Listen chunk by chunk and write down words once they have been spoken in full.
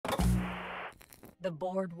The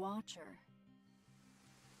bored watcher.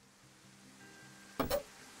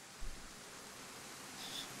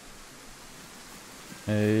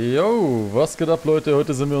 Hey, yo, was geht ab, Leute?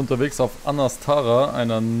 Heute sind wir unterwegs auf Anastara,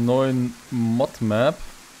 einer neuen Mod-Map.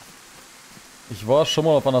 Ich war schon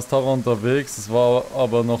mal auf Anastara unterwegs, es war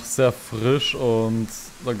aber noch sehr frisch und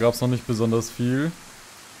da gab es noch nicht besonders viel.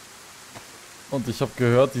 Und ich habe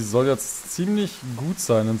gehört, die soll jetzt ziemlich gut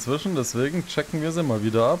sein inzwischen, deswegen checken wir sie mal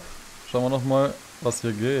wieder ab. Schauen wir nochmal, was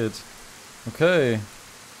hier geht. Okay,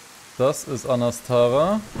 das ist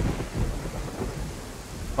Anastara.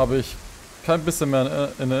 Habe ich kein bisschen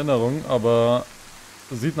mehr in Erinnerung, aber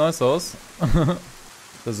sieht nice aus.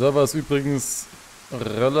 Der Server ist übrigens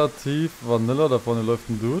relativ vanilla, da vorne läuft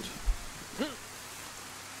ein Dude.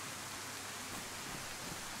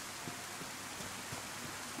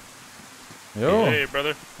 Yo. Hey,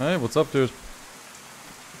 brother. Hey, what's up, dude?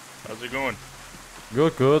 How's it going?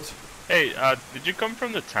 Good, good. Hey, did you come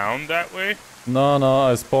from the town that way? No,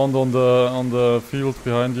 I spawned on the field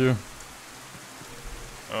behind you.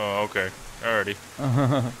 Oh, okay. Alrighty.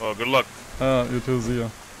 Well, good luck. Ah, you too, see ya.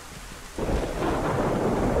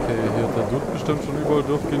 Okay, hier hat der Dude bestimmt schon überall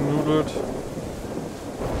durchgenudelt.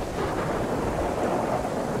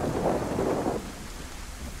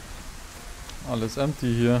 Alles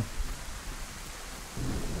empty hier.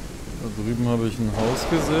 Da drüben habe ich ein Haus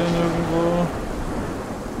gesehen irgendwo.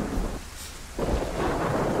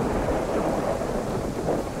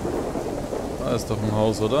 Da ist doch ein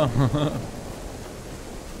Haus, oder?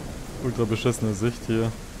 Ultra beschissene Sicht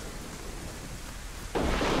hier.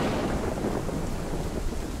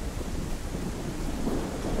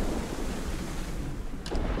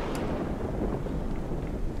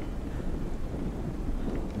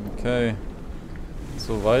 Okay.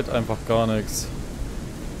 Soweit einfach gar nichts.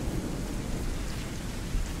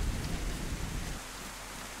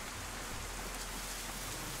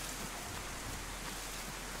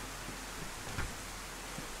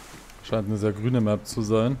 Scheint eine sehr grüne Map zu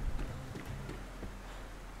sein.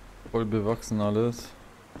 Voll bewachsen alles.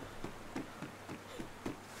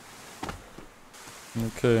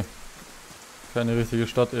 Okay. Keine richtige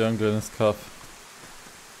Stadt, eher ein kleines Kaff.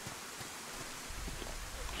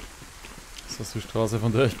 Ist das die Straße,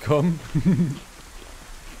 von der ich komme?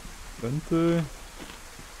 Könnte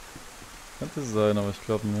sein, aber ich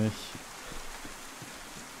glaube nicht.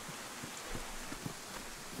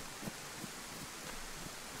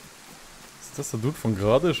 Ist das der Dude von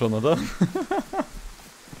gerade schon, oder?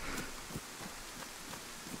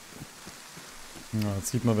 Ja,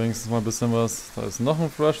 jetzt sieht man wenigstens mal ein bisschen was. Da ist noch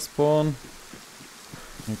ein Fresh Spawn.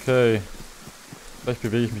 Okay. Vielleicht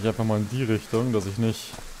bewege ich mich einfach mal in die Richtung, dass ich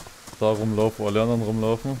nicht da rumlaufe, wo alle anderen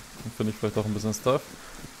rumlaufen. Dann finde ich vielleicht auch ein bisschen Stuff.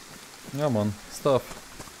 Ja, Mann, Stuff.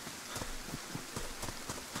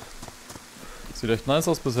 Sieht echt nice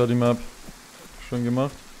aus bisher, die Map. Schön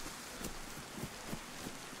gemacht.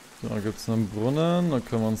 Da gibt es einen Brunnen, da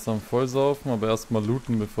können wir uns dann vollsaufen, aber erstmal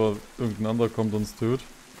looten, bevor irgendein anderer kommt und uns tut.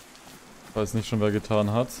 Weiß nicht schon, wer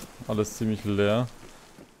getan hat. Alles ziemlich leer.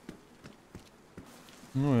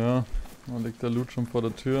 Oh ja, da liegt der Loot schon vor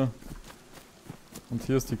der Tür. Und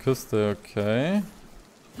hier ist die Küste, okay.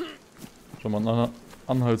 Schon mal ein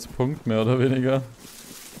Anhaltspunkt, mehr oder weniger.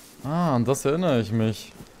 Ah, an das erinnere ich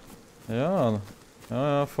mich. Ja,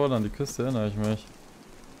 voll an die Küste erinnere ich mich.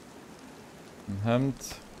 Ein Hemd.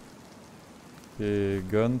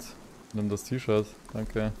 Gegönnt. Nimm das T-Shirt,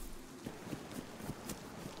 danke.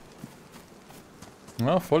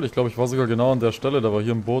 Ja, voll. Ich glaube, ich war sogar genau an der Stelle. Da war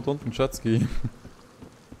hier ein Boot und ein Jetski. Ich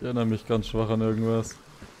erinnere mich ganz schwach an irgendwas.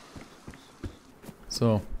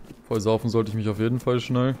 So. Voll saufen sollte ich mich auf jeden Fall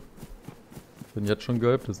schnell. Bin jetzt schon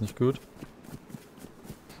gelb, das ist nicht gut.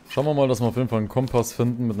 Schauen wir mal, dass wir auf jeden Fall einen Kompass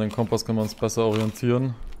finden. Mit einem Kompass können wir uns besser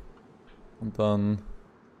orientieren. Und dann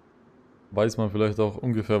weiß man vielleicht auch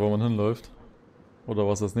ungefähr, wo man hinläuft. Oder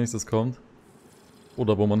was als nächstes kommt.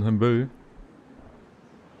 Oder wo man hin will.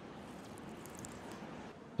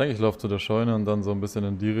 Ich denke, ich laufe zu der Scheune und dann so ein bisschen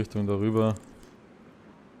in die Richtung darüber.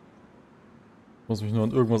 Ich muss mich nur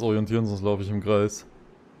an irgendwas orientieren, sonst laufe ich im Kreis.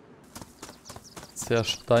 Sehr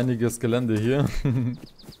steiniges Gelände hier.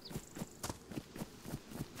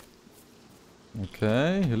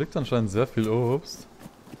 Okay, hier liegt anscheinend sehr viel Obst.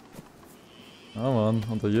 Ah Mann,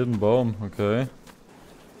 unter jedem Baum, okay.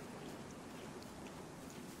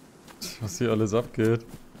 Was hier alles abgeht.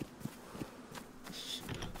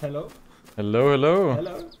 Hello? Hello. Hello?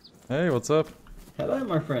 Hey, what's up? Hello,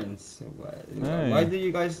 my friends. Hey. Why do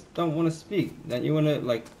you guys don't want to speak? Don't you want to,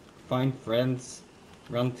 like, find friends,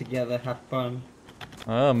 run together, have fun?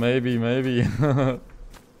 Ah, maybe.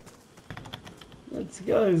 Let's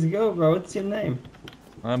go, bro. What's your name?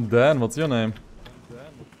 I'm Dan, what's your name?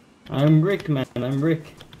 I'm Rick, man. I'm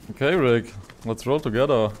Rick. Okay, Rick, let's roll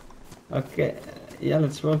together. Okay, yeah,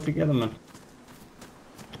 let's roll together, man.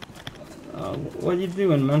 What you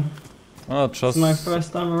doing, man? Ah, It's just... my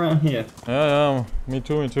first time around here. Yeah, me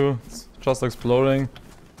too, me too. It's just exploring.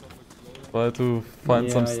 Try to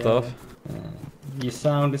find some stuff. You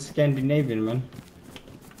sound Scandinavian, man.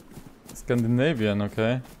 Scandinavian,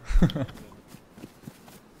 okay.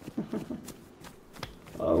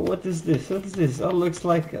 Oh, what is this? What is this? Oh, looks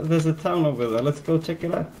like there's a town over there. Let's go check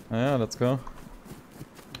it out. Ja, let's go.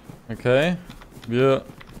 Okay, wir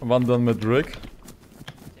wandern mit Rick.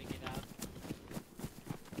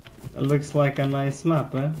 It looks like a nice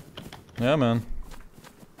map, eh? Ja, man.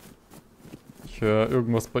 Ich höre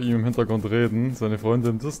irgendwas bei ihm im Hintergrund reden. Seine Freunde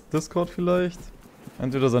im Discord vielleicht?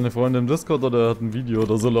 Entweder seine Freunde im Discord oder er hat ein Video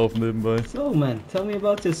oder so laufen nebenbei. So, man, tell me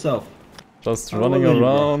about yourself. Just How running old are you,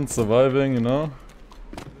 around, surviving, you know?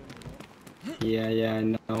 Yeah,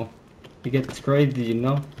 I know. It gets crazy, you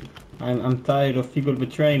know? I'm tired of people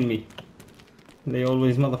betraying me. They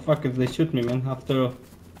always motherfuckers, they shoot me, man, after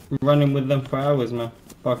running with them for hours, man.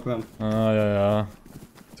 Fuck them. Ah, ja.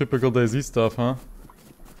 Typical DayZ stuff, huh?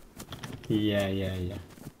 Yeah.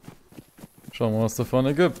 Schauen wir mal, was da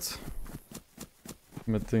vorne gibt.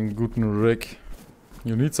 Mit dem guten Rick.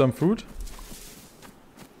 You need some food?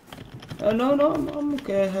 No, I'm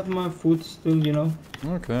okay. I have my food still, you know.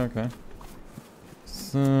 Okay.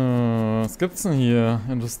 So, was gibt's denn hier?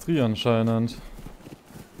 Industrie anscheinend.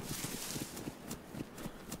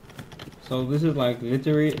 So this is like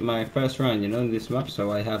literally my first run, you know, in this map,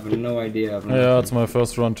 so I have no idea of Yeah, it's my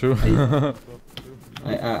first run too.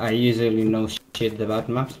 I usually know shit about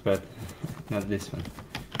maps, but not this one.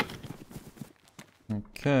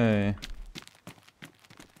 Okay.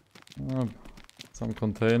 Oh, some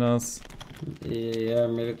containers. Yeah,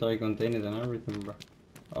 military containers and everything, bro.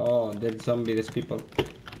 Oh, dead zombie, there's people.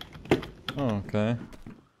 Oh, okay.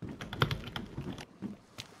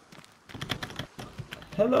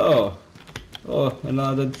 Hello! Oh,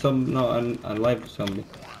 another an alive zombie.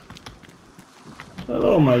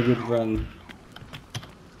 Hello, my good friend.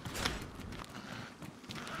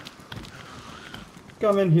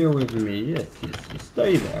 Come in here with me. Yes,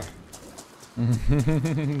 stay there.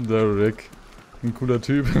 Der Rick. Ein cooler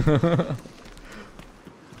Typ.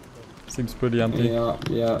 Seems pretty empty.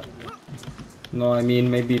 Yeah. No, I mean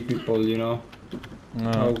maybe people, you know.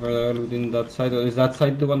 No. Over there looting that side. Or is that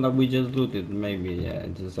side the one that we just looted? Maybe, yeah.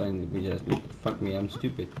 It's the side that we just looted. Fuck me, I'm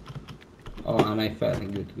stupid. Oh, and I fell.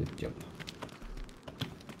 Good job.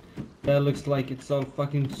 That looks like it's all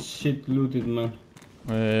fucking shit looted, man.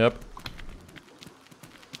 Yep.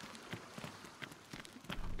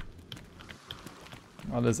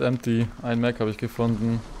 Alles empty. Ein Mac habe ich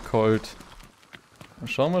gefunden. Cold.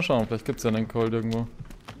 Schauen wir, vielleicht gibt's ja einen Cold irgendwo.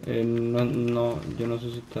 No, yo no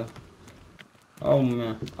sé si está. Oh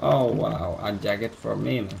man. Oh wow, a jacket for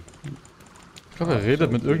me, man. Ich glaube, er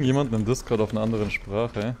redet mit irgendjemandem im Discord auf einer anderen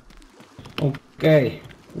Sprache. Okay,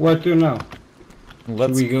 where to now?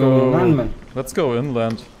 Let's we go go. inland, man? Let's go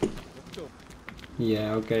inland.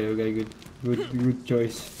 Yeah, okay, good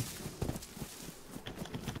choice.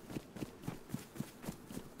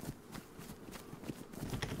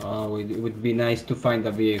 Oh, it would be nice to find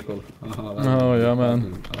a vehicle. Oh yeah,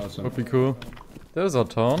 man. Awesome. Would be cool. There's our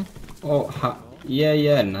town. Oh,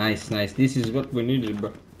 yeah, nice. This is what we needed,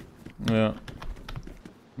 bro. Ja.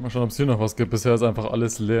 Mal schauen, ob es hier noch was gibt. Bisher ist einfach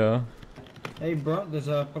alles leer. Hey, bro, there's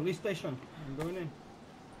a police station. I'm going in.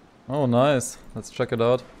 Oh, nice. Let's check it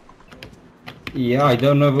out. Yeah, I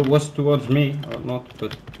don't know if it was towards me or not,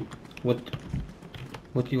 but what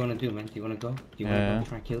do you want to do, man? Do you want to go? Do you want to go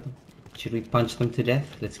try and kill them? Should we punch them to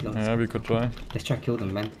death? Let's go. Yeah, we could try. Let's try to kill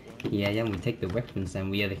them, man. Yeah, we take the weapons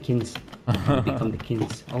and we are the kings. We become the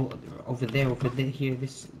kings. Oh, over there, here,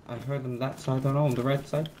 this... I heard them that side, I don't know, on the right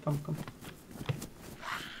side. Come.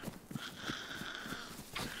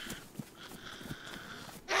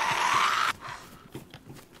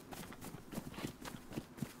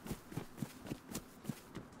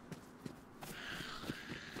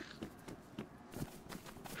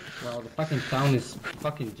 Wow, the fucking town is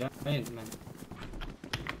fucking giant, man.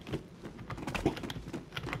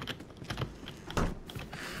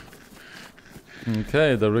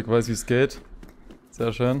 Okay, der Rick weiß, wie es geht.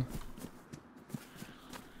 Sehr schön.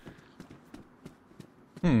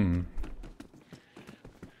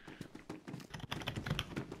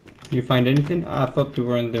 You find anything? I thought we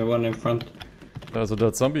were in the one in front. Also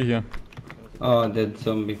der Zombie hier. Oh, that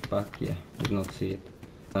zombie, fuck, yeah. Did not see it.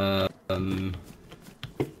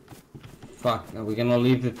 Fuck, are we gonna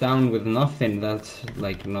leave the town with nothing? That's,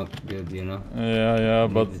 like, not good, you know? Yeah,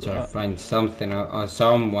 We but... need to try to find something or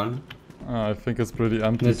someone. I think it's pretty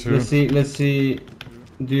empty Let's too. let's see.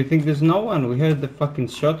 Do you think there's no one? We heard the fucking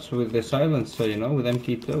shots with the silencer, you know, with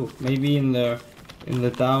MT2. Maybe in the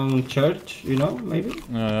town church, you know, maybe?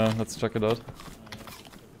 Ja, let's check it out.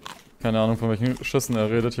 Keine Ahnung, von welchen Schüssen er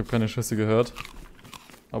redet. Ich habe keine Schüsse gehört.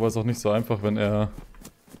 Aber ist auch nicht so einfach, wenn er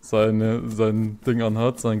sein Ding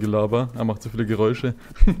anhat, sein Gelaber. Er macht so viele Geräusche.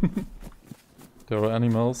 There are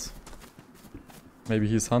animals. Maybe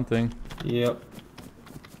he's hunting. Yep.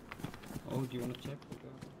 Oh, do you wanna check?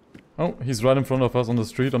 Oh, he's right in front of us on the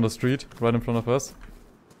street, right in front of us.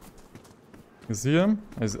 You see him?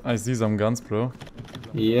 I see some guns, bro.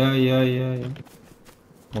 Yeah.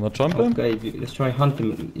 Wanna jump him? Okay, let's try hunt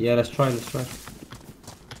him. Yeah, let's try.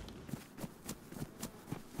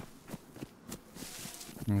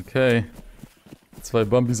 Okay. 2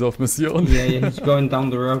 Bambis auf Mission. Yeah, he's going down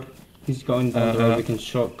the road. He's going down the road, we can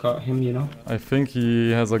shortcut him, you know? I think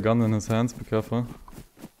he has a gun in his hands, be careful.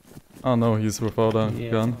 Oh no, he's without a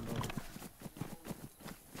gun.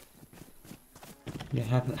 You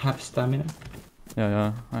have stamina?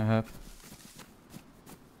 Yeah, I have.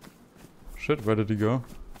 Shit, where did he go?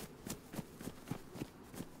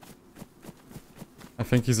 I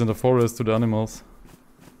think he's in the forest to the animals.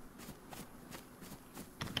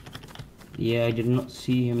 Yeah, I did not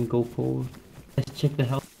see him go forward. Let's check the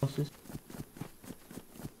houses.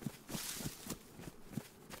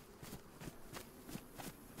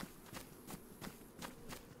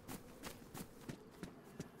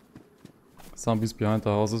 Zombies behind the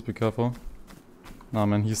houses, be careful. Nah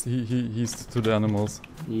man, he's to the animals.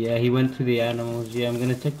 Yeah, he went to the animals. Yeah, I'm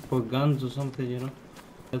gonna check for guns or something, you know?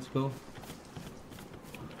 Let's go.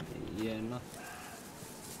 Yeah, nothing.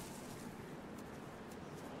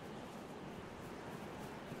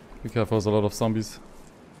 Be careful, there's a lot of zombies.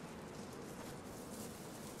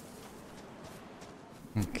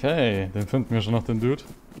 Okay, den finden wir schon noch, den Dude.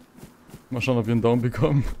 Mal schauen, ob wir einen Down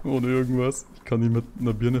bekommen, ohne irgendwas. Ich kann ihn mit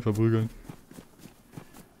einer Birne verprügeln.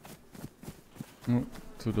 Oh,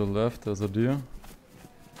 to the left, there's a deer.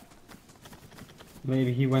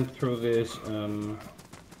 Maybe he went through this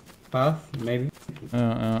path, maybe?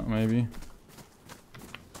 Yeah, maybe.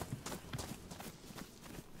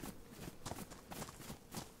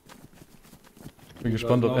 Ich bin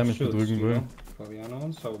gespannt, ob er mich betrügen will.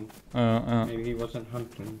 Maybe he wasn't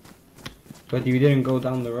hunting. But you didn't go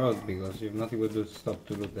down the road because you have nothing to do to stop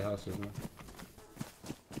to loot the houses, no?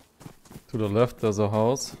 To the left there's a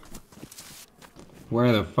house.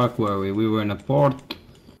 Where the fuck were we? We were in a fort.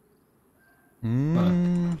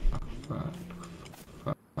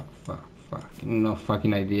 Fuck. No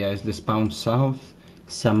fucking idea. Is the spawn south?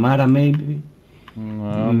 Samara maybe?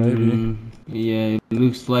 Maybe. Yeah, it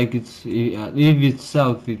looks like it's... if it's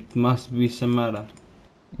south, it must be Samara.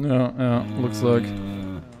 Yeah, looks like.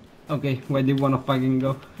 Okay, where do you wanna fucking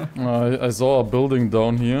go? I saw a building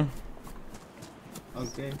down here.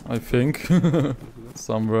 Okay. I think.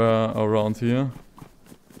 Somewhere around here.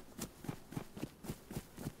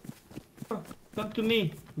 Come to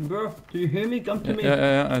me, bro. Do you hear me? Come to me.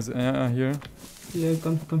 Yeah, here. Yeah,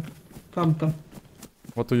 come.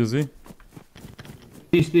 What do you see?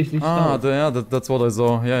 This. Ah, that's what I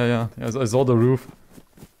saw. Yeah. I saw the roof.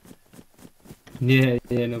 Yeah,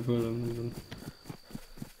 no problem.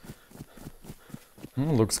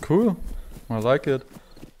 Looks cool. I like it.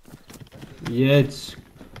 Yeah, it's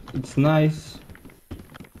nice.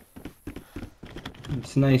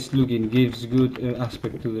 It's nice looking. Gives good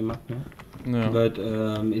aspect to the map, yeah? Yeah. But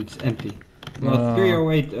it's empty. Well,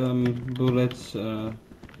 308 bullets, a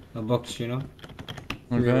box, you know.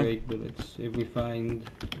 308 bullets. If we find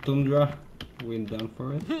tundra, we're down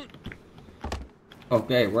for it.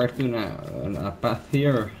 Okay, where to now? A path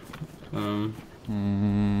here.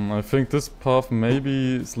 I think this path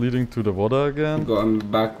maybe is leading to the water again. Going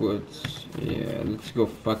backwards. Yeah, let's go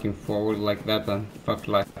fucking forward like that and fuck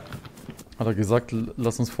like. Hat er gesagt,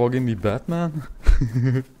 lass uns vorgehen wie Batman?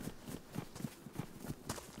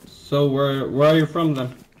 So where are you from then?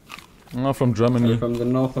 From Germany. Are you from the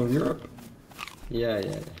north of Europe? Yeah.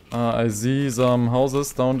 I see some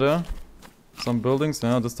houses down there. Some buildings,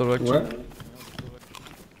 yeah, this direction. Where?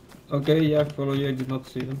 Okay, yeah, follow you, I did not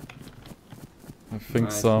see them. I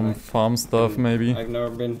think some farm stuff maybe. I've never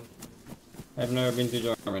been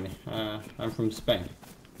to Germany. I'm from Spain.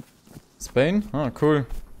 Spain? Ah, cool.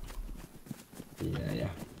 Yeah.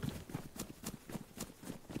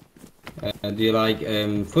 Do you like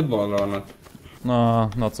football or not? Nah,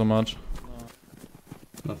 not so much.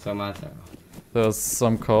 Not so much. There's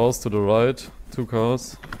some cars to the right, 2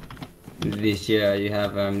 cars. This year you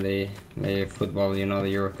have the football, you know, the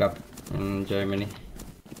Euro Cup in Germany.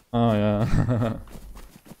 Oh yeah.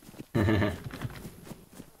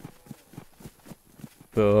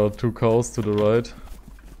 There are 2 cows to the right.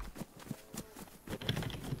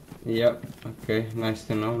 Yep. Okay, nice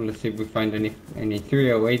to know. Let's see if we find any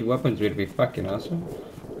 308 weapons. Would be fucking awesome.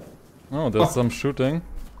 Oh, there's some shooting.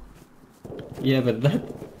 Yeah, but that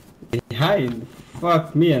behind,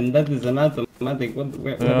 fuck me, and that is an automatic.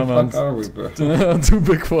 Where the fuck are we, bro? Too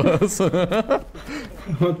big for us.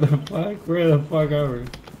 What the fuck? Where the fuck are we?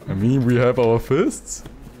 I mean, we have our fists.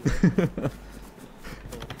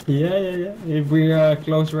 Yeah. If we are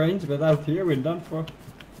close range, but out here we're done for.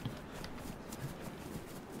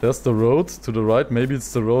 There's the road to the right. Maybe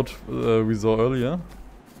it's the road we saw earlier.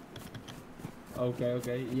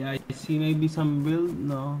 Okay. Yeah, I see maybe some build.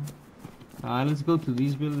 No. Let's go to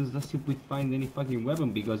these buildings. Let's see if we find any fucking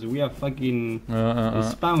weapon because we are fucking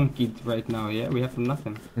spawn kit right now. Yeah, we have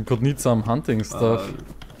nothing. We could need some hunting stuff.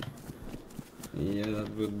 Yeah, that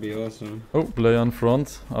would be awesome. Oh, player in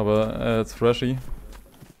front, aber it's freshy.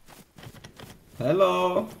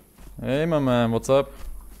 Hello. Hey, my man, what's up?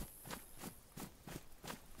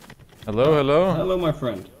 Hello. Hello, my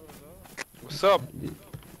friend. What's up?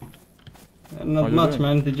 Not much,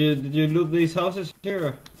 man. Did you loot these houses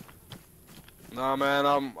here? Nah, man.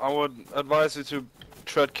 I would advise you to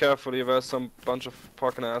tread carefully. There's some bunch of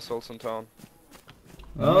fucking assholes in town.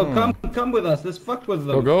 Oh, come with us. Let's fuck with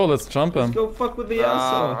them. Go, let's jump him. Let's go fuck with the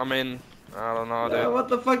asshole. I mean, I don't know, Yeah, dude. what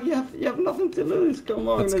the fuck? You have nothing to lose. Come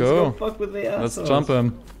on, Let's let's go. go fuck with the assholes. Let's jump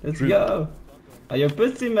him. Let's go. Are you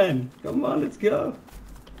pussy, man? Come on, let's go.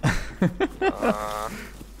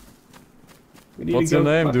 We need What's to your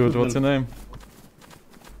go name, fuck dude? with What's your them.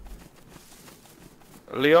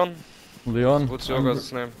 name? Leon? Leon. What's your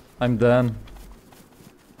guys' name? I'm Dan.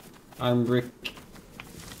 I'm Rick.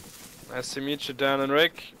 Nice to meet you, Dan and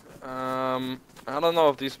Rick. I don't know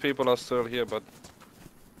if these people are still here, but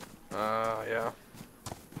yeah.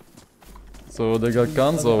 So they got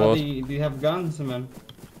guns or what? Do you have guns, man?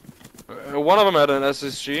 One of them had an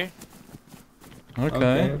SSG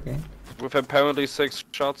Okay. Okay. with apparently 6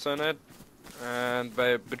 shots in it, and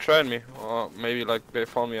they betrayed me, or maybe like they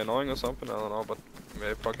found me annoying or something. I don't know, but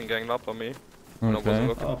they fucking ganged up on me when I wasn't Okay.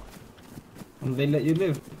 looking. Oh. And they let you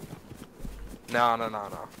live? No.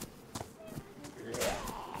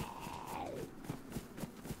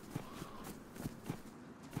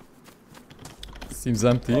 Seems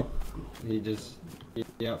empty. Oh. He just...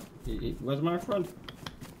 Yeah. Where's my friend?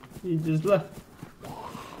 He just left.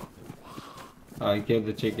 Oh, he killed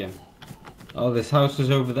the chicken. Oh, this house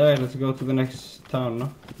is over there. Let's go to the next town,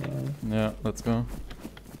 no? Yeah, let's go.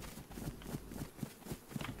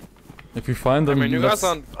 If we find them, I mean, you guys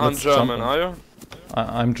aren't German, jump. are you?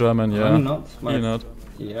 I'm German, yeah. I'm not. You're not.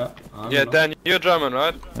 Yeah, I'm Yeah, not. Dan, you're German,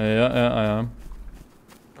 right? Yeah, I am.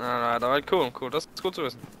 Alright, cool. That's good to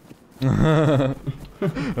listen.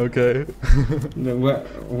 Okay.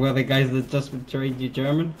 Were the guys that just betrayed you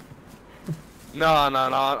German? No,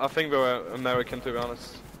 I think they were American, to be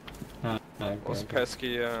honest. Okay, Those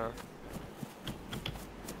pesky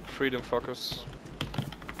freedom fuckers.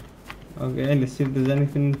 Okay, let's see if there's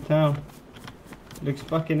anything in town. Looks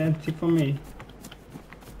fucking empty for me.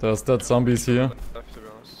 There's dead zombies here. To be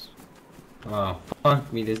honest. Oh,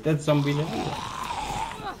 fuck me, there's that zombie there.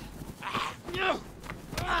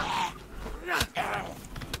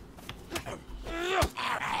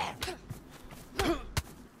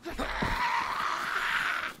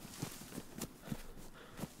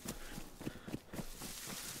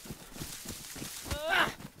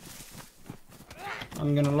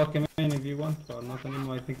 I'm gonna lock him in if you want, or not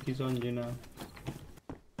anymore. I think he's on you now.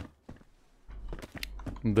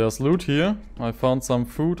 There's loot here. I found some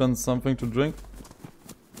food and something to drink.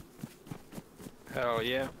 Hell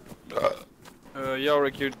yeah.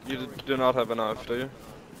 Yorick, you do not have a knife, do you?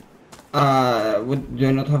 Do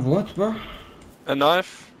I not have what, bro? A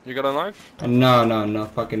knife? You got a knife? No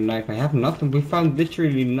fucking knife. I have nothing. We found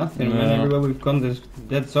literally nothing, man. No. Everywhere we've gone, there's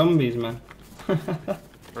dead zombies, man.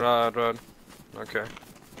 Right. Okay.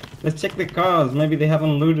 Let's check the cars. Maybe they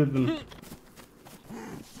haven't looted them.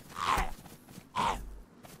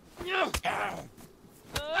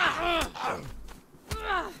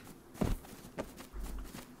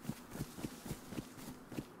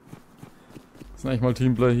 Ist nicht mal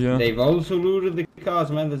Teamplay hier. They've also looted the cars,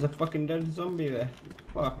 man. There's a fucking dead zombie there.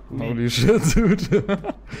 Fuck me. Holy shit, dude.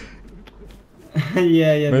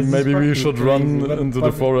 yeah. this is Maybe we fucking should crazy, run but into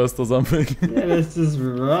the fuck- forest or something. Yeah, let's just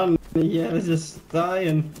run. Yeah, let's just die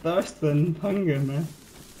and thirst and hunger, man.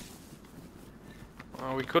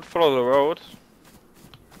 We could follow the road.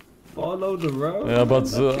 Follow the road. Yeah,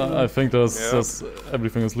 but man, that's I think Yeah. there's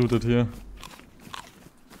everything is looted here.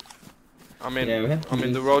 I mean, Yeah, we have to the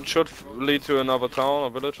use- road should lead to another town or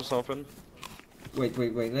village or something. Wait.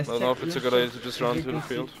 Let's I don't check. know if it's a good idea to just run if to we the can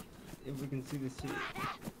see- field. If we can see this shit.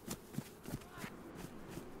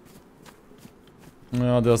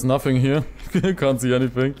 Yeah, there's nothing here. Can't see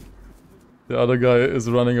anything. The other guy is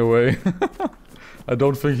running away. I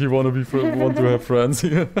don't think he want to have friends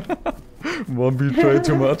here. Won't betray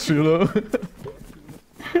too much, you know.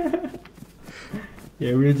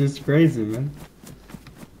 Yeah, we're just crazy, man.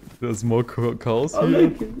 There's more cows Oh, here.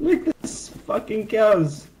 look at this fucking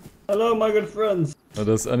cows. Hello, my good friends. Oh,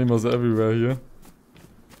 there's animals everywhere here.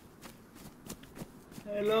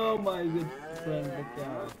 Hello, my good friend, the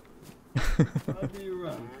cow. How do you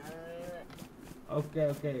run?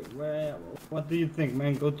 Okay. What do you think,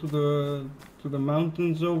 man? Go to the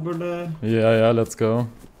mountains over there. Yeah, let's go.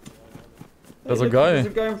 There's Hey, a look, guy. There's a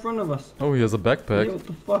guy in front of us. Oh, he has a Hey, backpack. what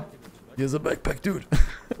the fuck? He has a backpack, dude.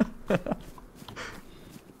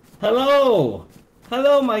 Hello,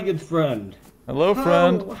 my good friend. Hello,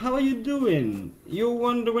 friend. How are you doing? You're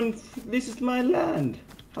wondering, this is my land.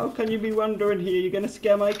 How can you be wandering here? You're gonna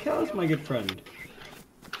scare my cows, my good friend.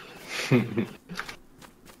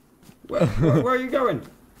 Where are you going?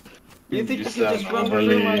 You think you can just run through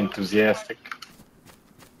overly my... enthusiastic.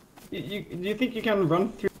 Do you think you can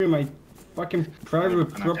run through my fucking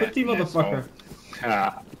private property, motherfucker?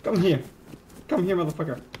 Ah, Come here,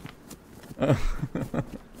 motherfucker.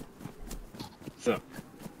 so,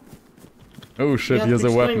 Oh You shit, have he has to a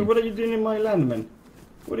explain, weapon. what are you doing in my land, man?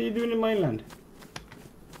 What are you doing in my land?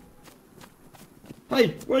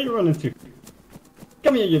 Hey, where are you running to?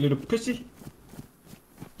 Come here, you little pussy.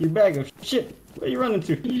 You bag of shit. Where are you running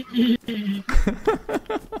to?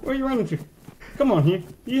 Where are you running to? Come on here.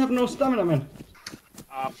 You have no stamina, man.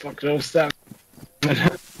 fuck no stamina.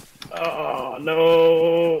 Oh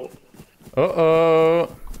no!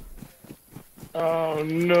 Uh-oh. Oh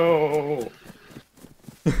no!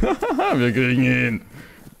 Wir kriegen ihn.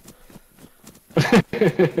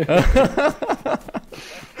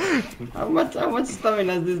 How much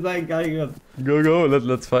stamina has this guy got? Go,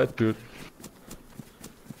 let's fight, dude.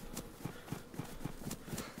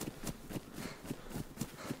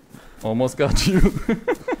 Almost got you.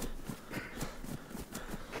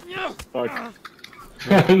 Fuck.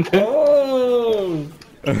 Oh!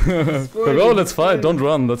 Go, let's fight. Don't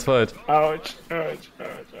run, let's fight. Ouch, ouch,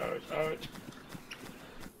 ouch, ouch, ouch.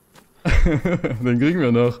 Den kriegen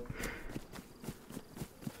wir noch.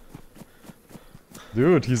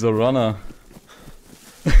 Dude, he's a runner.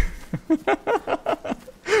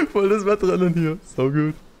 Voll das Wettrennen hier. So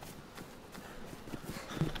gut.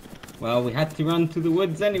 Well, we had to run to the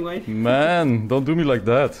woods anyway. Man, don't do me like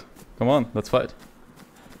that. Come on, let's fight.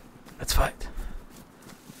 Let's fight.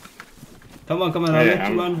 Come on, I'll let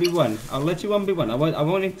you 1v1. I'll let you 1v1. I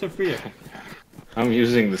won't interfere. I'm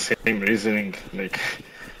using the same reasoning. Like,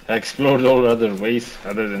 I explored all other ways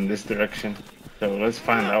other than this direction. So let's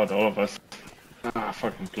find out, all of us. Ah,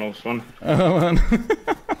 fucking close one. Oh man.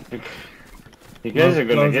 You guys are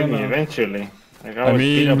gonna Close get me enough. eventually. Like, I was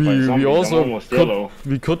beat up by mean, we zombies, I'm also almost yellow.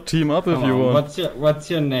 could team up if Come you on, want. what's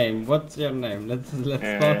your name? Let's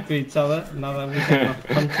Yeah. talk to each other. Now that we can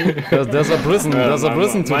punch you. There's a prison. There's a my-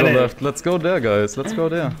 prison to my the name- left. Let's go there, guys. Let's go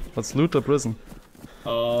there. Let's loot the prison.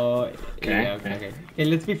 Oh, Okay, yeah, okay. Okay,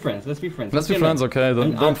 let's be friends. Let's be friends. Let's be What's your friends, name? okay?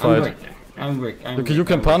 Don't I'm fight. Rick. I'm Rick. Okay, you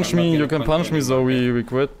can punch me. You can punch me, so we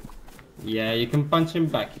quit. Yeah, you can punch him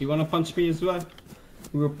back. You wanna punch me as well?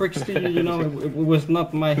 We were pricks to you, you know. It was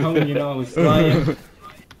not my home, you know. I was lying.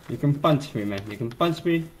 You can punch me, man. You can punch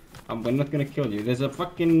me. And we're not gonna kill you. There's a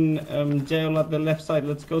fucking jail at the left side.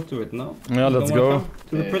 Let's go to it, no? Yeah, You let's don't wanna go. come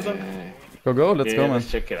to the prison. Go. Let's yeah, go, man.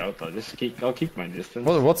 let's check it out. I'll keep my distance.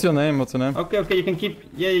 What's your name? What's your name? Okay, you can keep.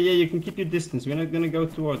 Yeah, you can keep your distance. We're not gonna go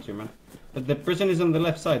towards you, man. But the prison is on the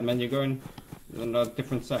left side, man. You're going on a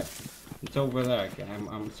different side. It's over there. Okay,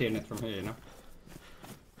 I'm seeing it from here, you know.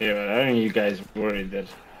 Yeah, but aren't you guys worried that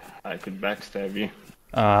I could backstab you?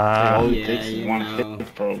 Ah. All it yeah, takes is you one know.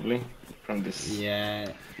 hit, probably, from this. Yeah,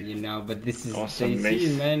 you know, but this is Awesome DayZ,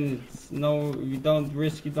 mace. man. It's no, you don't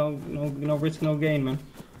risk, no risk, no gain, man.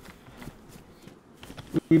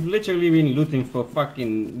 We've literally been looting for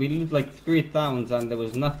fucking. We loot like 3 towns and there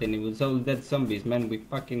was nothing. It was all dead zombies, man. We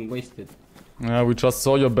fucking wasted. Yeah, we just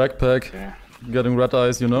saw your backpack Yeah. getting red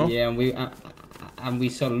eyes, you know? Yeah, and we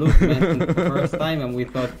saw loot, man, for the first time, and we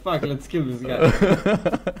thought, fuck, let's kill this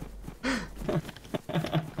guy.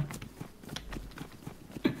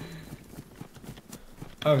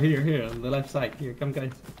 Oh, here, on the left side. Here, come,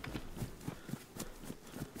 guys.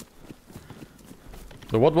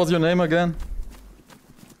 So what was your name again?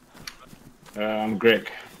 I'm Greg.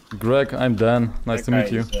 Greg, I'm Dan. Nice to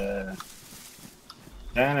meet you.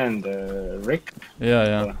 Dan and Rick.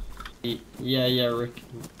 Yeah. Yeah, Rick.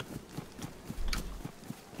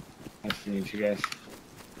 Nice to meet you guys.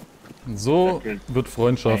 So wird I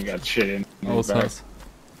Freundschaft got shit in my aus bag. Hass.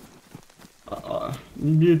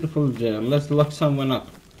 Beautiful jam. Let's lock someone up.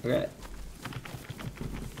 Okay.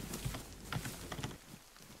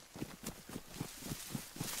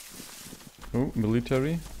 Oh,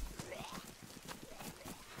 military.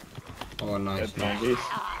 Oh, nice. That's my base.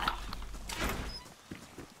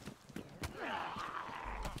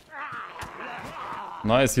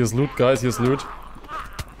 Nice, here's loot, guys, here's loot.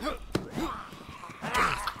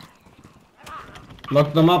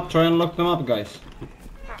 Lock them up. Try and lock them up, guys.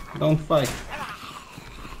 Don't fight.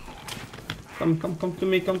 Come to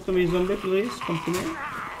me, zombie, please. Come to me.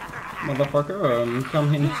 Motherfucker,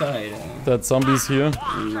 come inside. That zombie's here.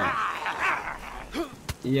 No.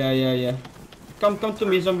 Yeah. Come to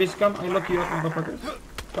me, zombies, come. I lock you up, motherfucker.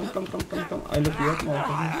 Come. I lock you up,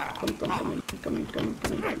 motherfucker. Come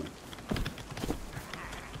in.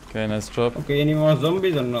 Okay, nice job. Okay, any more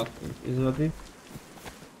zombies or not? Is that it?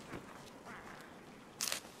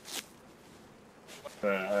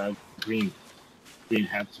 Green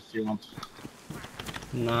hats if you want.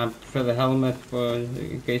 Nah, I prefer the helmet for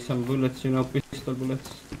in case some bullets, you know, pistol bullets.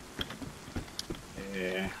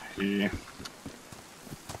 Yeah.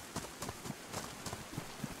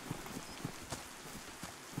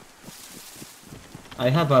 I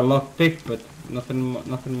have a lockpick, but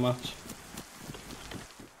nothing much.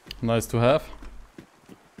 Nice to have.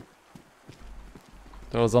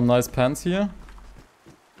 There are some nice pants here.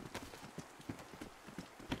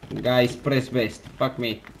 Guys, press best. Fuck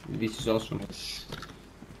me. This is awesome.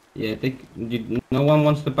 Yeah, no one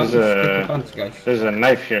wants the pants. Take the pants, guys. There's a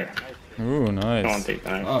knife here. Ooh, I want nice. to take the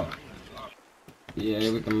knife. Oh.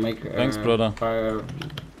 Yeah, we can make Thanks, brother. fire.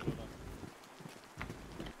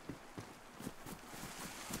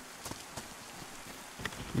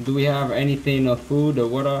 Do we have anything of food or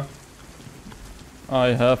water? I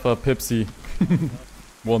have a Pepsi.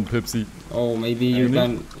 One Pepsi. Oh, maybe you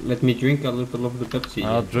can let me drink a little of the Pepsi.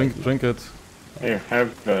 Drink it. Here,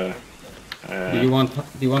 have Do you want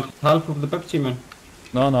half of the Pepsi, man?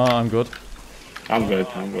 No, I'm good. I'm good.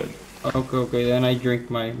 Okay, then I drink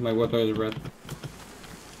my water is red.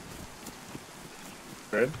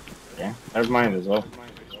 Red? Yeah, have mine as well.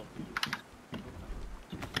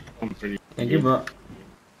 I'm pretty Thank you, bro.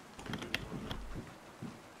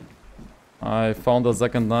 I found a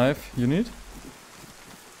second knife. You need?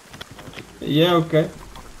 Yeah, okay.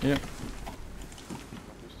 Yeah.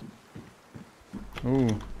 Ooh,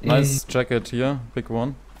 nice jacket here. Big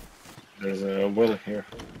one. There's a well here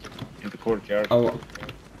in the courtyard.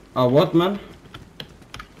 What, man?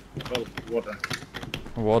 Well, water.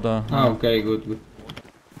 Water. Ah, okay, good.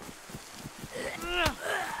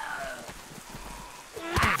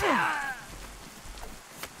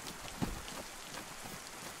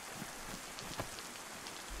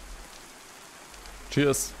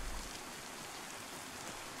 Cheers.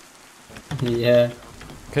 Yeah.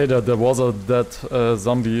 Okay, there was a dead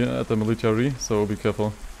zombie at the military, so be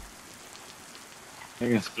careful. You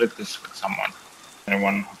can split this with someone.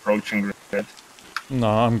 Anyone approaching red?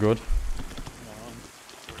 Nah, I'm good.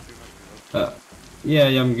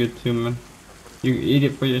 Yeah, I'm good too, man. You eat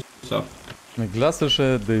it for yourself. Eine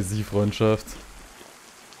klassische DayZ-Freundschaft.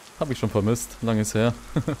 Hab ich schon vermisst, lange ist her.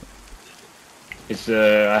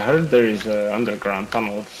 I heard there is underground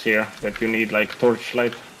tunnels here that you need like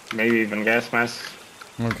torchlight, maybe even gas masks.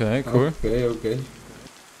 Okay, cool. Okay.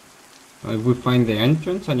 If we find the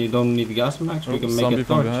entrance and you don't need gas masks, we can make a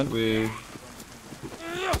torch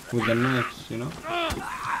with the knives, you know?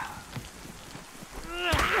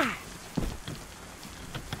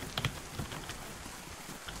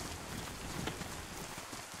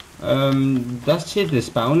 That shit is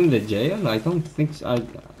spawned in the jail? I don't think so.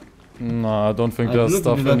 No, I don't think I've there's looked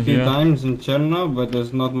stuff at it in a few here. times in Chernobyl, but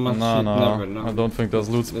there's not much shit. Never, no. I don't think there's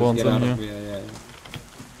loot Let's spawns get in out here. of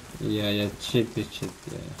here, yeah. Shit,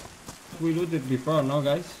 yeah. We looted before, no,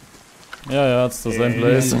 guys? Yeah, it's the same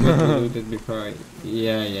place. We looted before.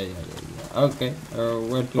 Yeah. Okay,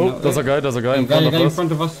 where to Oh, there's a guy in front of in us.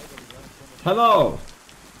 front of us. Hello!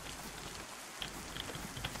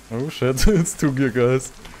 Oh shit, it's 2 gear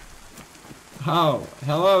guys. How?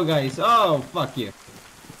 Hello, guys. Oh, fuck you.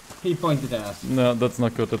 He pointed at us. No, that's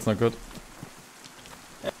not good.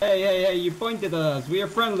 Hey, you pointed at us. We are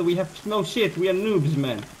friendly. We have no shit. We are noobs,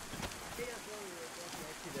 man.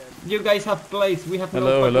 You guys have plates. We have no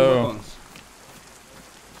fucking weapons.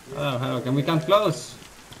 Hello. Can we come close?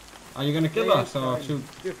 Are you gonna kill us or shoot?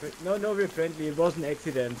 No, we're friendly. It was an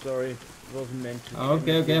accident. Sorry, it wasn't meant to.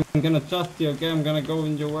 Okay. I'm gonna trust you. Okay, I'm gonna go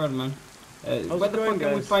in your word, man. Where the fuck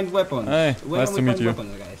can we find weapons? Hey, Where nice can to we meet find you.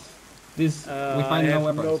 weapons, guys? This we I find no have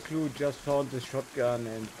weapons. no clue, just found the shotgun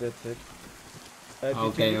and that's it. Did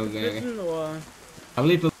Okay, you okay. listen, or? A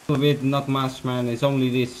little bit, not much, man. It's only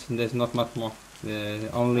this. There's not much more.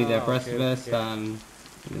 Only the press Okay, vest okay. and.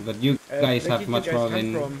 But you Where guys did have you much guys more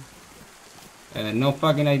come than. from? No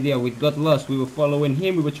fucking idea. We got lost. We were following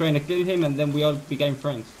him. We were trying to kill him, and then we all became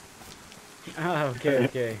friends. Ah, okay,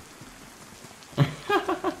 okay.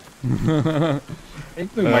 I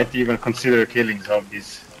think we might even consider killing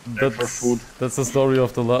zombies for food. That's the story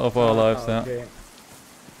of of our lives, yeah. Okay.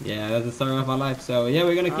 Yeah, that's the story of our life. So yeah,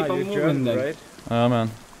 we're gonna keep on you're moving German, then. right? Ah man,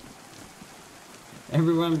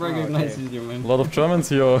 Everyone okay. recognizes you, man. a lot of Germans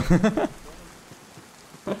here. Okay.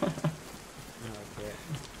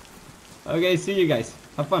 Okay, see you guys.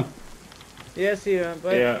 Have fun. Yeah, see you.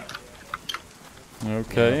 Bye. Yeah.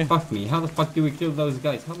 Okay. Fuck me. How the fuck do we kill those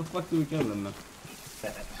guys? How the fuck do we kill them, man?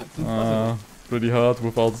 It's impossible. Pretty hard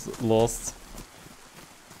without lost.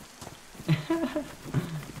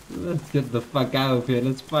 Let's get the fuck out of here.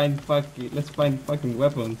 Let's find fucking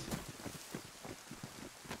weapons.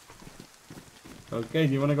 Okay,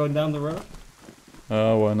 do you wanna go down the road?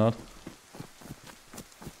 Why not?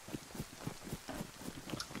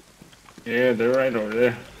 Yeah, they're right over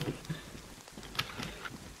there.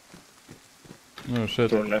 Oh shit.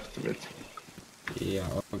 To the left a bit. Yeah,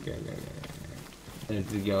 okay.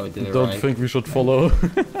 Let's go to the Don't right. think we should follow.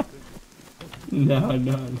 No.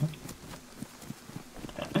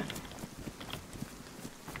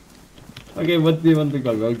 Okay, what do you want to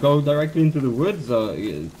go? Go directly into the woods or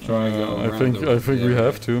try and go I around think the we area?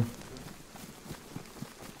 have to.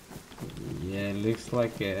 Yeah, looks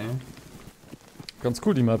like it. Eh? Ganz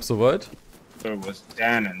cool die Map soweit. So it was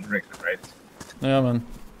Dan and Rick, right? Ja man.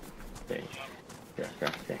 Okay.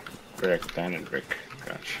 Okay. Correct, Dan and Rick.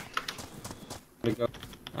 Gotcha.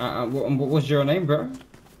 What was your name, bro?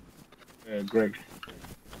 Greg.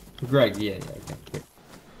 Greg, yeah, okay.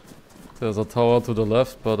 There's a tower to the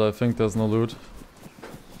left, but I think there's no loot.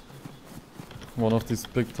 One of these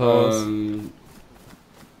big towers.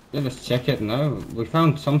 Yeah, let's check it now. We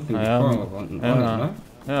found something before on it, no?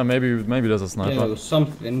 Yeah, maybe there's a Yeah, sniper. there was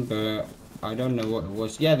something, but I don't know what it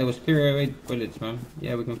was. Yeah, there was 308 bullets, man.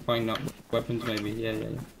 Yeah, we can find out weapons, maybe. Yeah.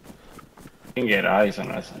 We can get eyes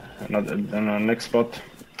on us. On our next spot.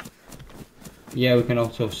 Yeah, we can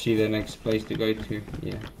also see the next place to go to.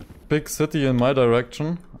 Yeah. Big city in my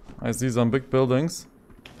direction. I see some big buildings.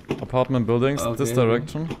 Apartment buildings, this Okay.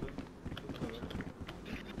 direction.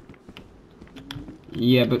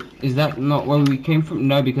 Yeah, but is that not where we came from?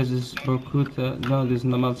 No, because it's Berkuta. No, there's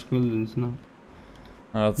no much buildings, no.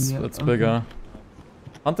 It's Yeah, bigger.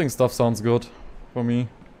 Hunting stuff sounds good for me.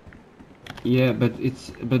 Yeah, but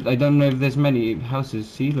I don't know if there's many houses.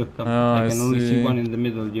 See, look, I can only see see. one in the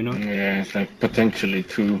middle, you know? Yeah, it's like potentially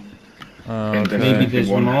two. And Okay. Maybe there's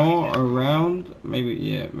one. more around.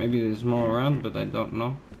 Maybe there's more around, but I don't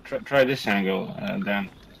know. Try this angle, Dan.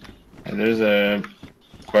 There's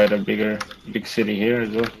quite a big city here as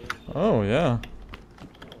well. Oh yeah.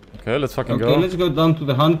 Okay, let's fucking Okay, go. let's go down to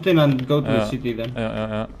the hunting and go to the Yeah. city then.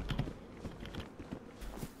 Yeah.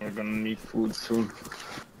 We're gonna need food soon.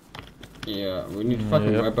 Yeah, we need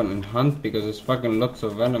fucking Yep. weapon and hunt because there's fucking lots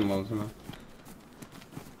of animals, man.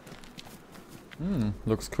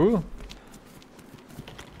 Looks cool.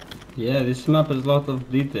 Yeah, this map has a lot of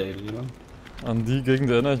detail, you know. An die Gegend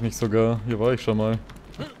erinnere ich mich sogar. Hier war ich schon mal.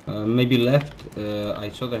 Maybe left. I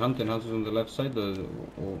saw the hunting houses on the left side. Or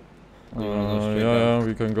you wanna go straight down? Yeah,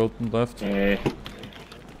 we can go to the left.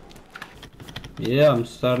 Yeah, I'm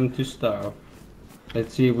starting to starve.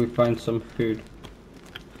 Let's see if we find some food.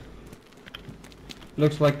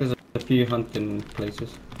 Looks like there's a few hunting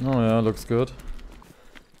places. Oh yeah, looks good.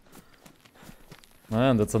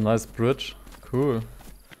 Man, that's a nice bridge. Cool.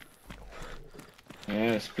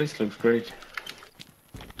 Yeah, this place looks great.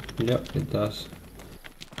 Yep, it does.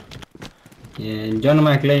 Yeah, and John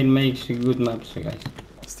McLean makes good maps, guys.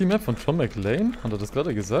 Ist die Map von John McLean? Hat er das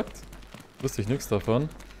gerade gesagt? Wusste ich nichts davon.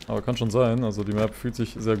 Aber kann schon sein. Also die Map fühlt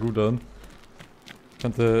sich sehr gut an.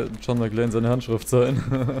 Könnte John McLean seine Handschrift sein.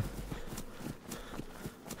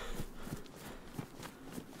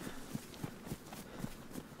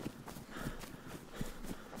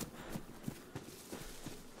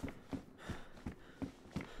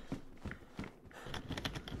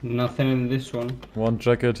 Nothing in this one. One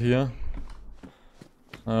jacket here.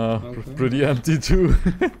 Okay. Pretty empty too.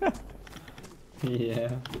 Yeah.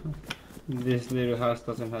 This little house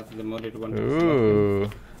doesn't have the modded one. Ooh,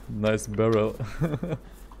 nice barrel.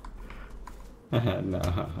 No.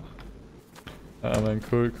 Ah man,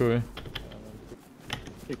 cool. Okay,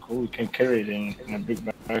 cool. We can carry it in a big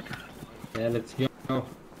bag. Yeah, let's go.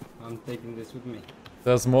 I'm taking this with me.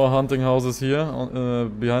 There's more hunting houses here,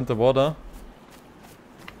 behind the water.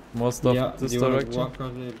 More stuff this do you direction. walk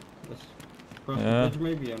across the bridge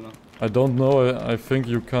maybe or not? I don't know, I think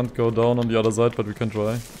you can't go down on the other side, but we can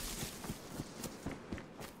try.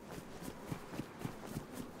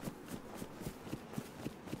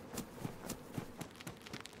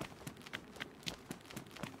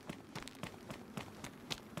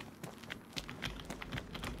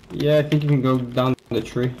 Yeah, I think you can go down the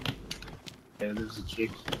tree. Yeah, there's a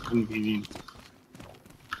tree. Convenient.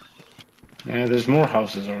 Yeah, there's more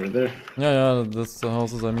houses over there. Yeah, that's the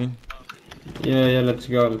houses I mean. Yeah, let's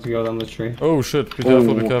go down the tree. Oh shit, be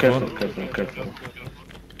careful, be careful. Careful.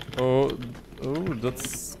 Oh,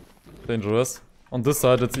 that's dangerous. On this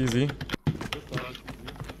side it's easy.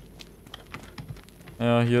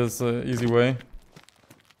 Yeah, here's the easy way.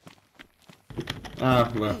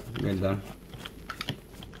 Ah, well, we're done.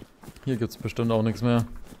 Hier gibt's bestimmt auch nichts mehr.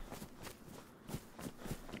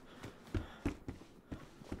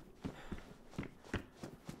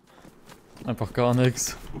 Einfach gar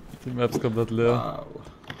nichts. Die Map ist komplett leer. Wow.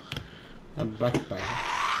 A backpack.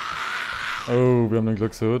 Oh, wir haben den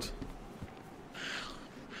Glückshut.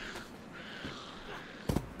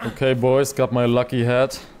 Okay, boys, got my lucky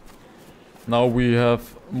hat. Now we have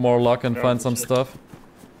more luck and find some stuff.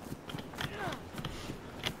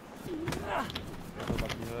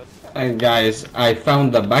 And guys, I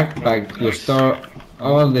found the backpack to store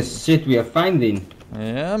all the shit we are finding.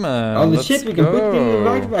 Yeah, man. All the let's shit we can put in the go.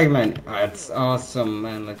 backpack, man. Oh, that's awesome,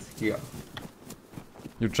 man. Let's go.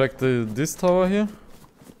 You checked this tower here?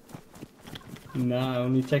 Nah, I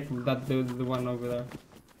only checked that the one over there.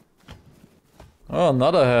 Oh,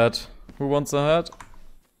 another hat. Who wants a hat?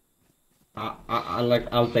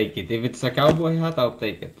 I'll take it. If it's a cowboy hat, I'll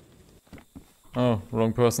take it. Oh,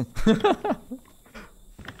 wrong person.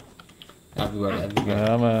 I've got it.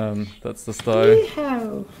 Yeah, man. That's the style.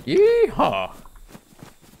 Yeehaw! Yeehaw!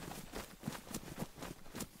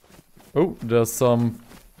 Oh, there's some.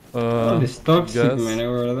 Oh, this toxic gas. man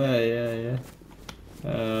over there.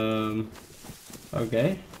 Yeah.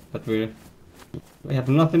 Okay, but we have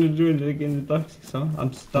nothing to do in the toxic, so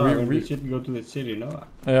I'm starving. We should go to the city, no?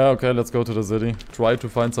 Yeah, okay, let's go to the city. Try to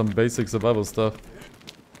find some basic survival stuff.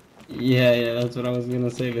 Yeah, that's what I was gonna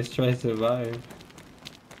say. Let's try to survive.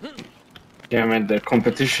 Yeah, man, the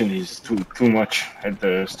competition is too much at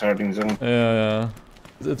the starting zone. Yeah.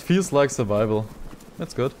 It feels like survival.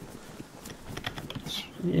 That's good.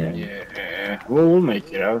 Yeah. Yeah, we'll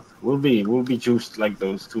make it out. We'll be juiced like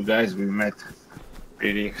those two guys we met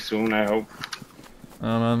pretty soon, I hope.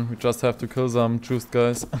 Man, we just have to kill some juiced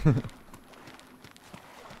guys.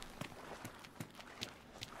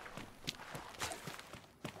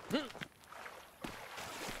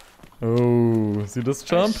 Oh, see this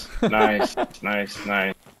jump? Nice.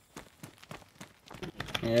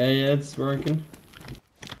 Yeah, it's working.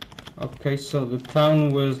 Okay, so the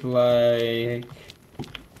town was like...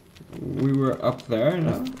 We were up there,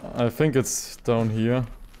 no? I think it's down here,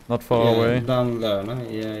 not far Yeah, away. down there, no?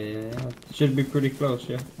 Yeah. Should be pretty close,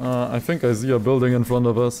 yeah. I think I see a building in front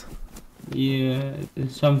of us. Yeah,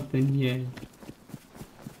 it's something, yeah.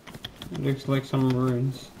 Looks like some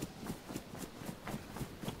ruins.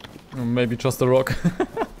 Or maybe just a rock.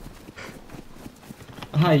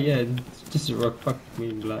 Ah, yeah, it's just a rock. Fuck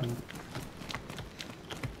me blind.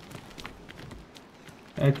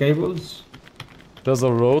 Cables? There's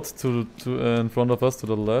a road to in front of us to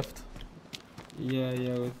the left. Yeah,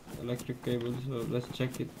 with electric cables, so let's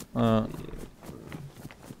check it.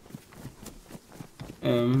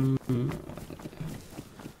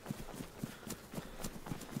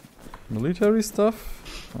 Military stuff?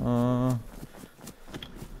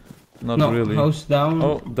 Not no, really. House down.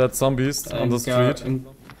 Oh, dead zombies on the street.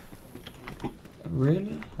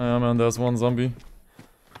 Really? Yeah, man, there's one zombie.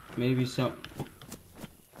 Maybe some.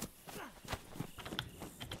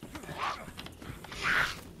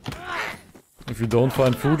 If we don't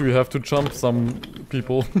find food, we have to jump some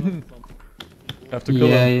people. Have to kill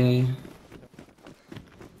them.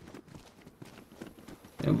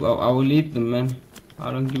 Yeah, well, I will eat them, man. I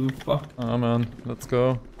don't give a fuck. Ah, man, let's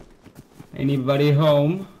go. Anybody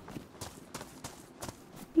home?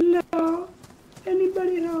 Hello?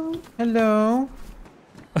 Anybody home? Hello?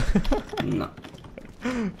 No.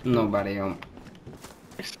 Nobody home.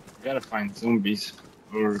 Gotta find zombies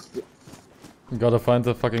or We gotta find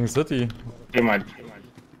the fucking city. they might.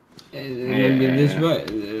 Maybe this way.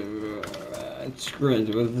 Screw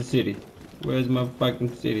it, where's the city? Where's my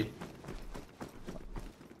fucking city?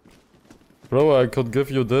 Bro, I could give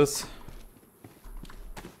you this.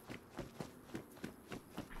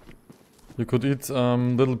 You could eat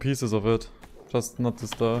little pieces of it. Just not to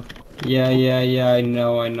start. Yeah, I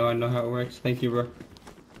know how it works. Thank you, bro.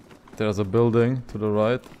 There's a building to the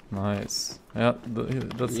right. Nice. Yeah,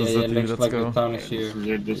 that's the city. Looks Let's like go. the town is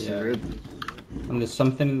here. This is it. And there's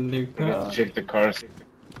something in the car. Check the cars.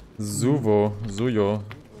 Zuyo.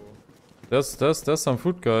 There's some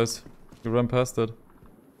food, guys. You ran past it.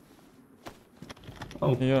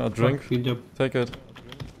 Oh, Here, a drink. Good job. Take it.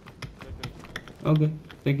 Okay,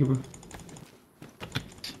 thank you, bro.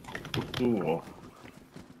 Ooh.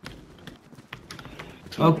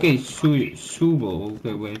 Okay, Subo.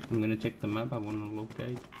 Okay, wait. I'm gonna check the map. I wanna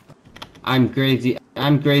locate. I'm crazy.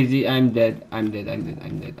 I'm dead. I'm dead.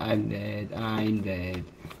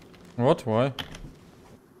 What? Why?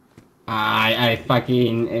 I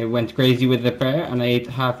fucking went crazy with the pear and I ate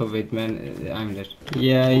half of it, man. I'm dead.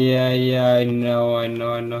 Yeah. I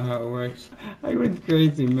know how it works. I went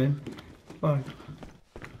crazy, man. Fuck.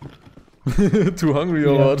 Too hungry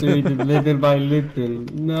You or have what? to eat it little by little.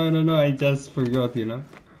 No. I just forgot, you know.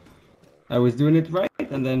 I was doing it right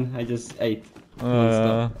and then I just ate.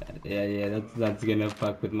 Non-stop. Yeah. That's gonna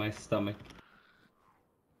fuck with my stomach.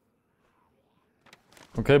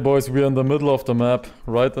 Okay, boys, we are in the middle of the map.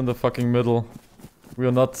 Right in the fucking middle. We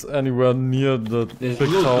are not anywhere near the There's big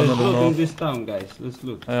loot, town in there's the loot in north. this town, guys. Let's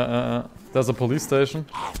loot. There's a police station.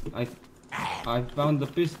 I found the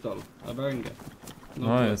pistol. I burned it. No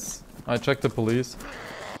Nice. I checked the police.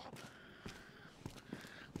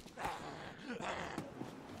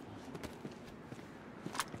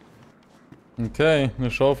 Okay, eine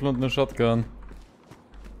Schaufel und eine Shotgun.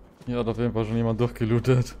 Hier hat auf jeden Fall schon jemand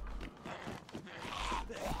durchgelootet.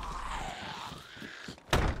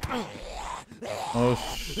 Oh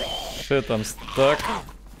shit, I'm stuck.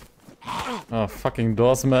 Oh, fucking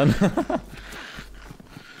doors, man.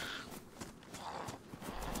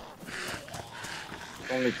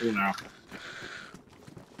 Only two now.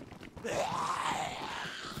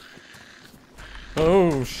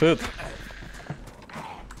 Oh shit.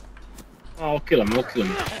 I'll kill him.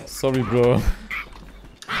 Sorry, bro.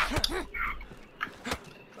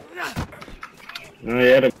 No, he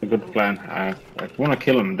had a good plan. I wanna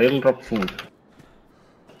kill him. They'll drop food.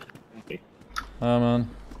 Okay. Ah, man.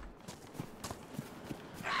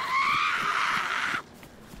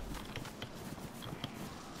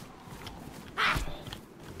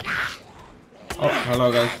 Oh,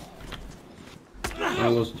 hello guys. I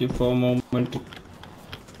lost you for a moment.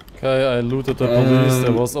 Okay, I looted the police.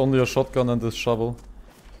 There was only a shotgun and this shovel.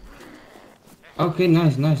 Okay,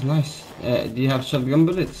 nice. Do you have shotgun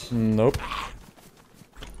bullets? Nope.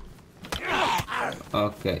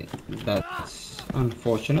 Okay, that's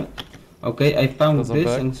unfortunate. Okay, I found There's a this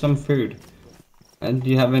bag. and some food. And do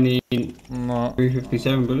you have any No.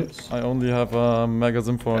 357 bullets? I only have a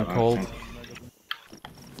magazine for a cold.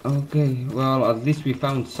 Okay, well at least we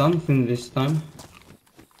found something this time.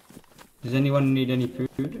 Does anyone need any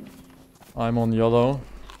food? I'm on yellow.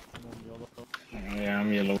 Yeah,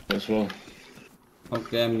 I'm yellow as well.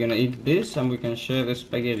 Okay, I'm gonna eat this and we can share the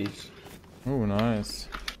spaghettis. Oh, nice.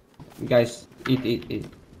 Guys, eat.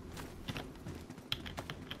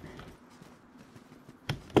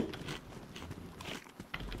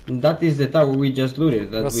 That is the tower we just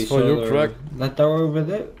looted. That That's we for saw you, there. Craig. That tower over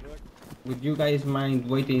there. Would you guys mind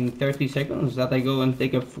waiting 30 seconds that I go and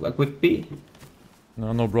take a quick pee?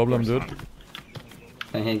 No problem, dude.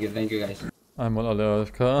 Thank you guys. I'm on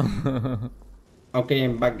AFK. Okay,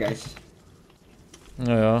 I'm back, guys.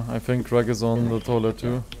 Yeah, I think Greg is on the toilet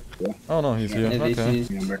too. Oh no, he's here. This Okay. is...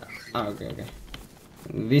 I'm back. Okay.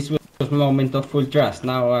 This was moment of full trust.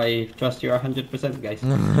 Now I trust you 100%, guys.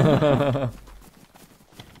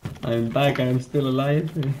 I'm back, I'm still alive.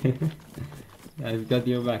 I've got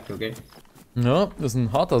your back, okay? Ja, ist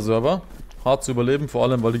ein harter Server. Hart zu überleben, vor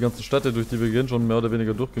allem weil die ganzen Städte, durch die wir gehen, schon mehr oder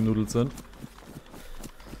weniger durchgenudelt sind.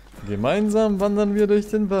 Gemeinsam wandern wir durch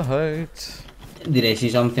den Wald. Did I see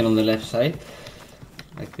something on the left side?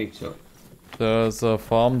 I think so. There's a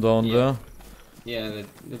farm down there. Yeah,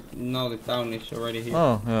 now the town is already here.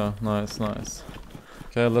 Oh, yeah, nice.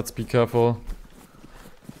 Okay, let's be careful.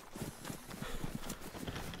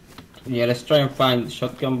 Yeah, let's try and find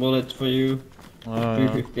shotgun bullets for you. Yeah.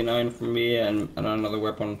 359 for me and another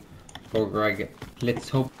weapon for Greg. Let's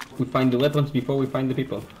hope we find the weapons before we find the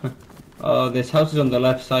people. There's houses on the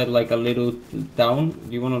left side, like a little town.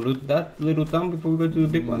 Do you want to loot that little town before we go to the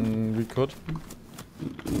big one? We could.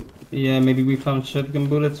 Yeah, maybe we found shotgun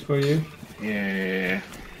bullets for you. Yeah.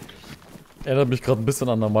 Erinnert mich gerade ein bisschen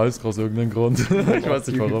an Namalsk aus irgendeinem Grund. Ich weiß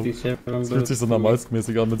nicht warum. 357 Es fühlt sich so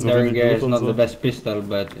Namalsk-mäßig an mit so Derringer wenig is Blut und not the so. best pistol,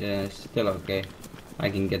 but still okay. I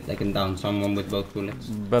can down someone with both bullets.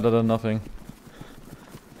 Better than nothing.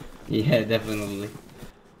 Yeah, definitely.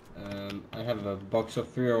 I have a box of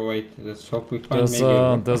 308. Let's hope we find maybe a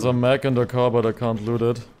weapon. There's a mag in the car, but I can't loot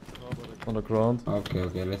it. On the ground.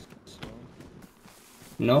 Okay, let's...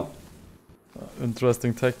 No?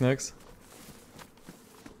 Interesting techniques.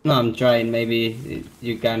 No, I'm trying. Maybe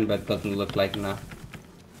you can, but doesn't look like now.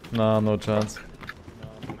 Nah, no chance.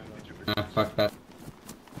 Ah, fuck that.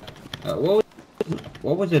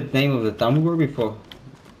 What was the name of the town we were before?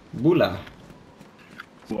 Bula.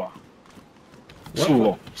 Suvo.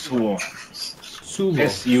 Suvo.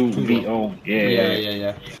 S-U-V-O.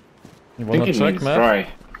 Yeah. You wanna check, map? Dry.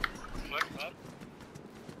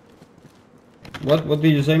 What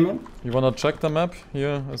did you say, man? You wanna check the map?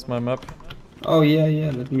 Here is my map. Oh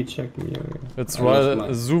yeah. Let me check. Yeah. It's right.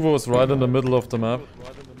 Zuvo is right in the middle of the map.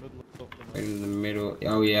 Right in the middle.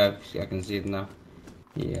 Oh yeah, I can see it now.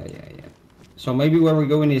 Yeah. So maybe where we're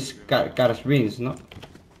going is Karas Greens, no?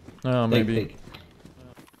 Ja, maybe.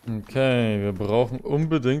 Okay, wir brauchen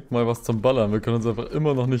unbedingt mal was zum Ballern. Wir können uns einfach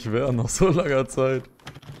immer noch nicht wehren nach so langer Zeit.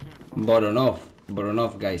 Voronov,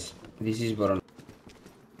 guys. This is Voronov.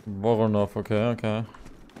 Voronov, okay.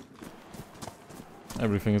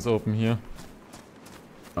 Everything is open here.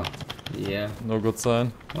 Oh, yeah. No good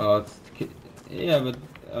sign. Well, yeah, but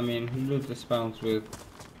I mean, loot spawns with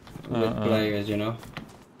players, you know.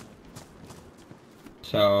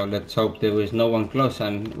 So let's hope there is no one close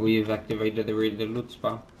and we've activated the loot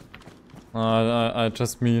spawn. I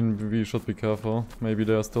just mean we should be careful. Maybe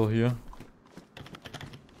they are still here.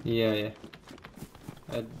 Yeah.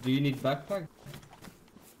 Do you need backpack?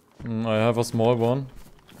 I have a small one.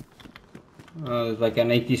 It's like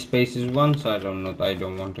an 80 spaces one, so I don't know. I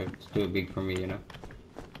don't want it. It's too big for me, you know.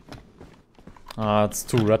 It's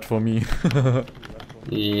too red for me.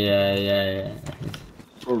 Yeah.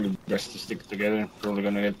 Probably best to stick together. Probably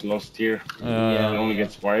gonna get lost here. Yeah. It only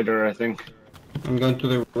gets wider, I think. I'm going to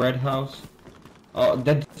the red house. Oh,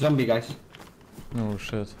 dead zombie, guys. Oh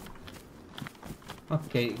shit.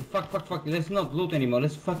 Okay, fuck. Let's not loot anymore.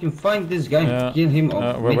 Let's fucking find this guy. Yeah. Kill him.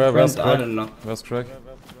 Where's Greg? I don't know. Where's Greg?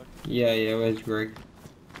 Yeah, where's Greg?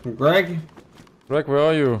 Greg, where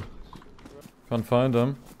are you? Can't find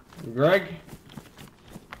him. Greg?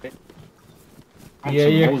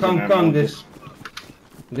 Yeah, come.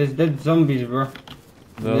 There's dead zombies, bro.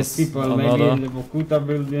 There's people maybe in the Vokuta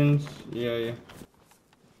buildings. Yeah.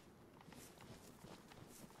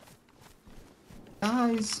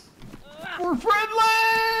 Guys, we're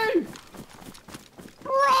friendly!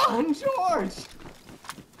 Run, George!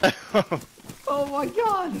 Oh my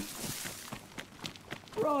god!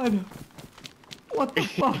 Run! What the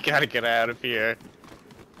fuck? You gotta get out of here.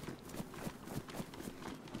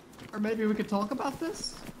 Or maybe we could talk about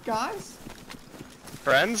this, guys?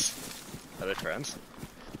 Friends? Are they friends?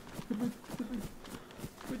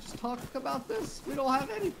 We just talk about this? We don't have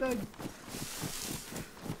anything.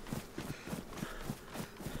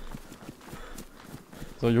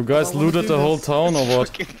 So you guys looted the whole town or what?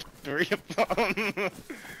 Three of them.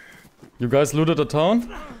 You guys looted the town?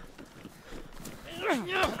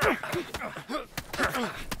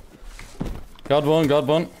 Got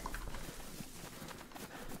one.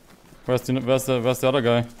 Where's the other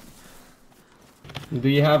guy? Do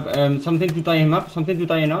you have something to tie him up?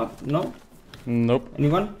 No? Nope.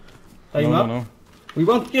 Anyone? Tie him up? No. We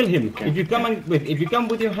won't kill him. If you come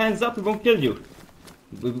with your hands up, we won't kill you.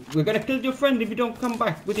 We're gonna kill your friend if you don't come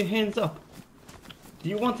back with your hands up. Do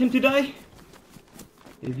you want him to die?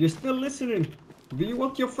 If you're still listening, do you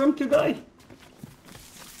want your friend to die?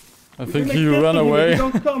 I think he ran away.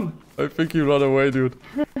 Don't come. I think he ran away, dude.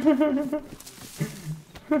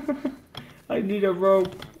 I need a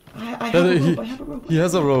rope. I have a rope. He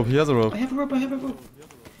has a rope. I have a rope.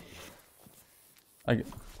 Okay.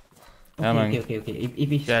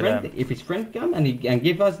 If his friend come and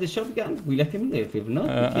give us the shotgun, we let him live. If not,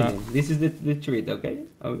 we kill him. This is the treat, okay?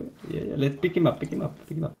 Okay. Yeah. Let's pick him up.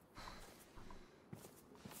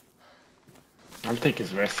 I'll take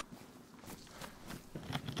his rest.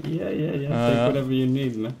 Yeah. Take whatever you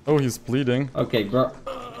need, man. Oh, he's bleeding. Okay, bro.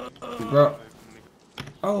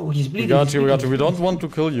 Oh, he's bleeding. We got you. We don't want to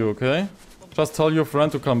kill you, okay? Just tell your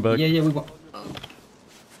friend to come back. Yeah, we want.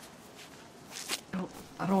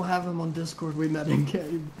 I don't have him on Discord. We met in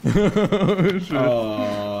game.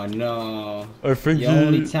 Oh no! I think your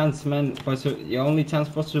only chance, man, your only chance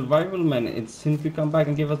for survival, man, it's him to come back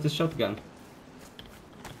and give us the shotgun.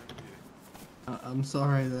 I'm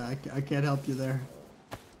sorry that I can't help you there.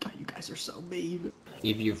 God, you guys are so mean.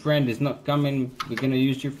 If your friend is not coming, we're gonna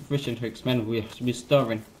use you for fishing tricks, man. We're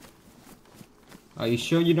starving. Are you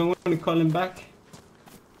sure you don't want to call him back?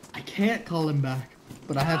 I can't call him back,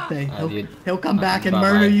 but I have faith. He'll He'll come back and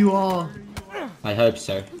murder you all. I hope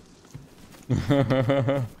so.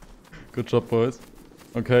 Good job, boys.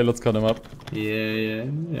 Okay, let's cut him up. Yeah,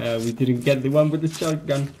 we didn't get the one with the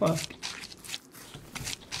shotgun, fuck.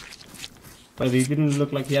 But he didn't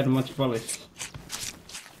look like he had much bullets.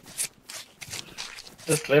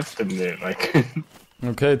 Just left him there, like.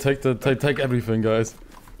 Okay, take everything, guys.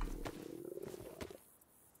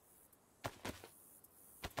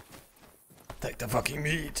 Take the fucking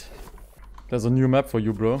meat. There's a new map for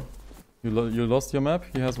you, bro. You lost your map?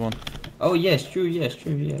 He has one. Oh yes, true, yeah.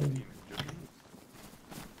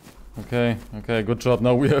 Okay, good job.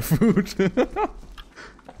 Now we have food.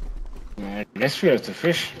 I guess we have to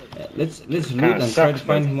fish. Let's loot Kinda and try to sucks,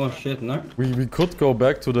 find more shit, no? We could go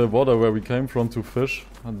back to the water where we came from to fish.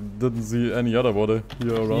 I didn't see any other water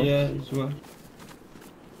here around. Yeah, as well.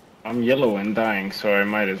 I'm yellow and dying, so I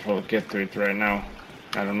might as well get to it right now.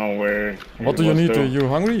 I don't know where. What do you need? You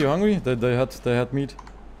hungry? You hungry? They had meat.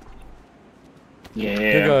 Yeah,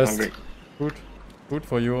 Hey I'm guys, hungry. food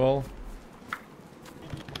for you all.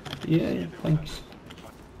 Yeah, thanks.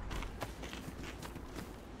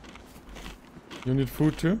 You need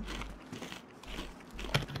food too?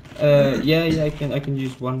 Yeah, I can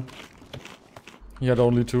use one. He had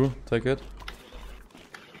only 2. Take it.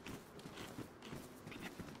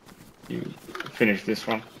 You finish this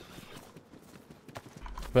one.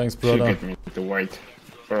 Thanks, Should brother. get me the white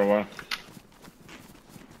for a while.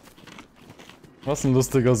 Was ein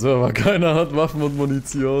lustiger Server. Keiner hat Waffen und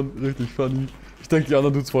Munition. Richtig funny. Ich denke, die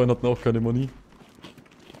anderen Dudes vorhin hatten auch keine Money.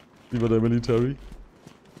 Wie bei der Military.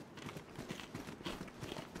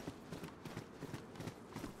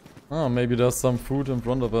 Oh, maybe there's some food in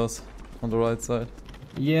front of us. On the right side.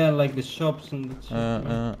 Yeah, like the shops and the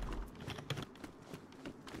shit.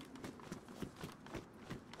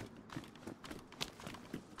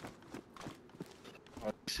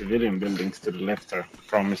 Civilian buildings to the left are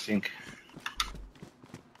promising.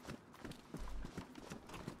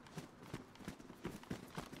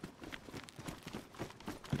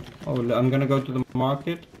 Oh, I'm gonna go to the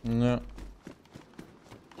market. Yeah.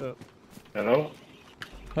 Hello?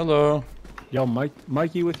 Hello. Yo,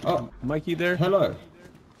 Mikey with you? Oh. Mikey there? Hello.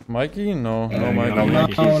 Mikey? No, no no, Mikey.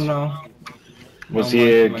 Mikey. No. Was No,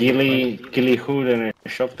 he a Mikey. ghillie hood and a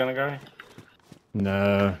shotgun guy?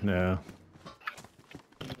 No.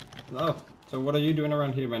 Oh, so what are you doing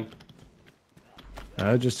around here, man?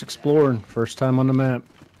 Just exploring. First time on the map.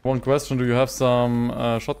 One question, do you have some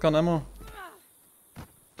shotgun ammo?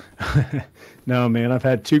 No, man, I've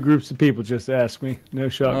had 2 groups of people just ask me. No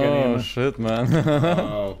shotgun Oh ammo. shit, man.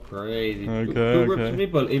 Oh, crazy. Okay, Two groups okay. of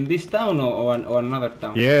people in this town or another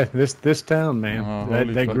town? Yeah, this town, man. Oh, that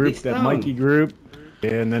holy fuck. group, This that town? Mikey group.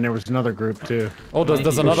 Yeah, and then there was another group too. Oh,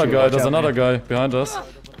 there's another guy. There's another guy behind us.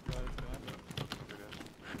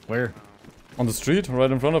 Where? On the street,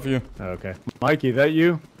 right in front of you. Okay. Mikey, that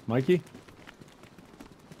you? Mikey?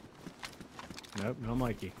 Nope, no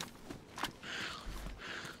Mikey.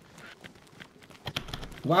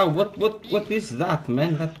 Wow, what is that,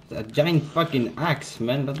 man? That's a giant fucking axe,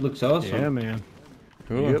 man. That looks awesome. Yeah, man.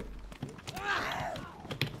 Cool. Yep.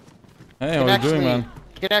 Hey, how are you doing, man?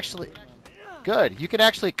 You can actually... Good. You can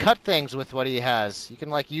actually cut things with what he has. You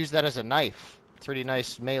can, like, use that as a knife. Pretty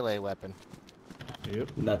nice melee weapon.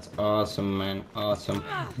 Yep. That's awesome, man. Awesome.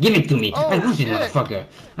 Give it to me. Oh, I want it, shit. motherfucker.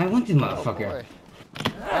 I want it, motherfucker. Boy.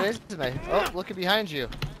 That is nice. Oh, look at behind you.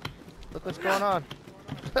 Look what's going on.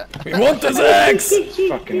 We want this axe!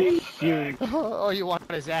 Fucking huge. Oh, you want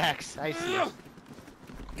his axe. I see.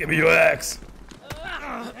 Give me your axe.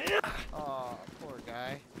 Oh, poor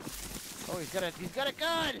guy. Oh, he's got a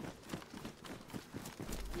gun!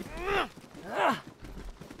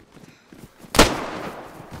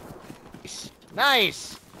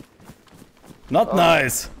 Nice! Not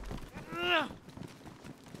nice.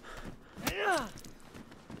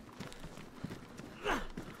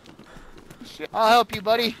 I'll help you,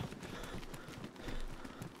 buddy.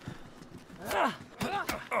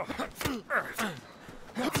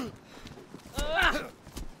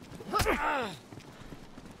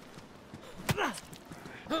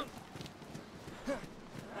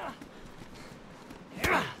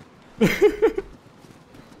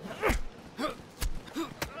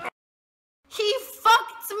 He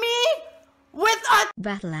fucked me with a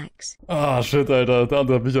Battle Axe. Ah, shit, Alter. Der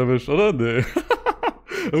andere hat mich erwischt, oder? Nee.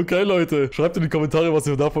 Okay, Leute. Schreibt in die Kommentare, was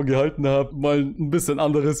ihr davon gehalten habt. Mal ein bisschen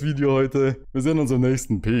anderes Video heute. Wir sehen uns im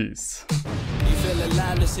nächsten. Peace.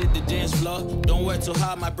 Let's hit the dance floor. Don't work too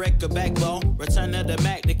hard, might break a backbone. Return of the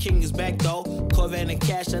Mac, the king is back though. Corvette and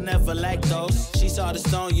cash, I never lack those. She saw the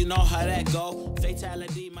stone, you know how that go.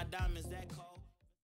 Fatality, my diamonds.